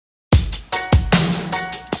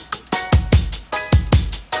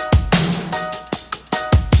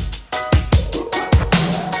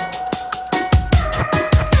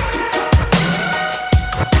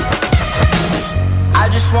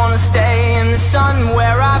sun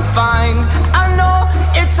where I find, I know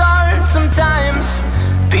it's hard sometimes,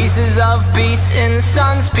 pieces of peace in the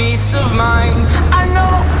sun's peace of mind. I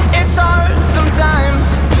know it's hard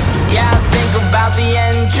sometimes, yeah, I think about the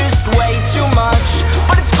end just way too much,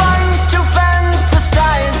 but it's fun to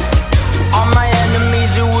fantasize on my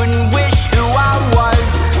enemies who wouldn't wish who I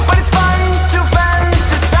was, but it's fun to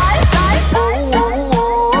fantasize. Oh, oh,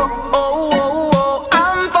 oh, oh, oh, oh,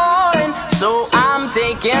 I'm falling, so I'm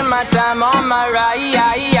taking my time on my ride.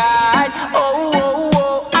 Oh, oh,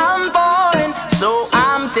 oh, I'm falling, so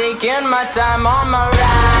I'm taking my time on my ride.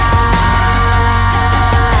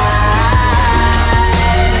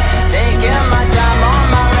 Taking my time on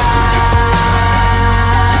my ride.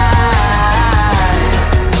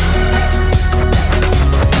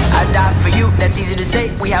 I die for you, that's easy to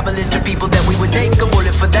say. We have a list of people that we would take. A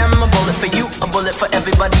bullet for them, a bullet for you, a bullet for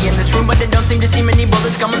everybody in this room. But they don't seem to see many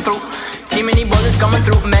bullets coming through. See many bullets coming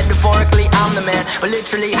through. Metaphorically, I'm the man, but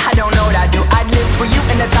literally, I don't know what I do. I'd live for you,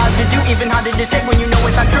 and that's hard to do. Even harder to say when you know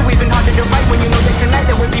it's not true. Even harder to write when you know that tonight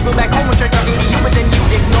there were people back home who tried talking to you, but then you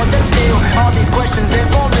ignored them still. All these questions live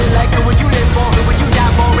for me, like who would you live for? Who would you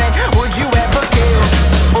die for? And would you ever kill?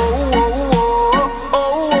 Oh, oh, oh,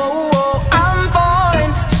 oh, oh, oh, I'm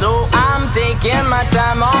falling, so I'm taking my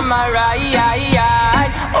time on my ride.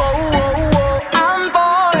 Oh, oh, oh, I'm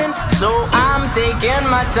falling, so I'm taking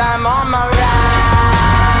my time on my ride.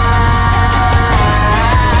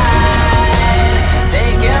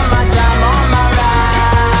 Taking my time on my ride.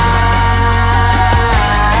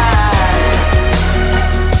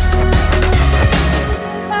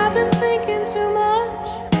 I've been thinking too much.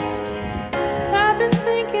 I've been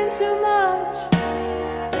thinking too much.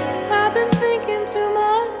 I've been thinking too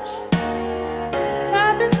much.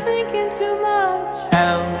 I've been thinking too much.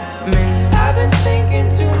 Help me. I've been thinking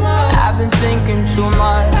too much. I've been thinking too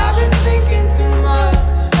much. I've been thinking too much.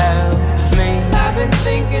 Help me. I've been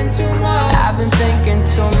thinking too much. I've been thinking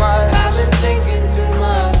too much. I've been thinking too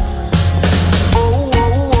much. Oh,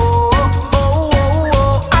 oh, oh, oh, oh,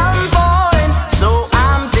 oh, I'm falling, so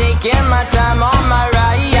I'm taking my time on my ride.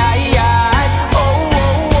 Oh,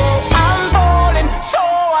 oh, oh, I'm falling, so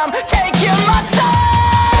I'm taking my time.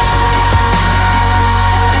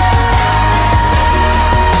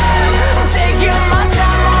 Taking my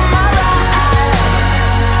time on my ride.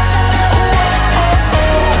 Oh, oh,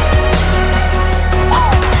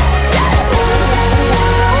 oh, oh, yeah. Oh,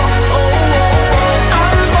 oh, oh,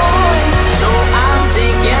 I'm falling, so I'm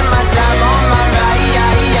taking my time on my ride.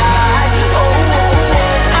 Oh, oh,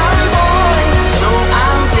 oh, I'm falling, so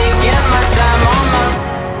I'm taking my time on my.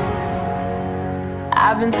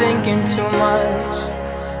 I've been thinking too much.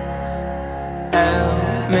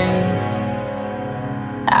 Help me.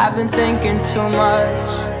 I've been thinking too much.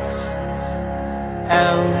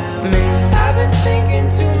 Help me. I've been thinking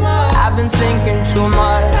too much. I've been thinking too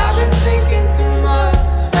much. I've been thinking too much.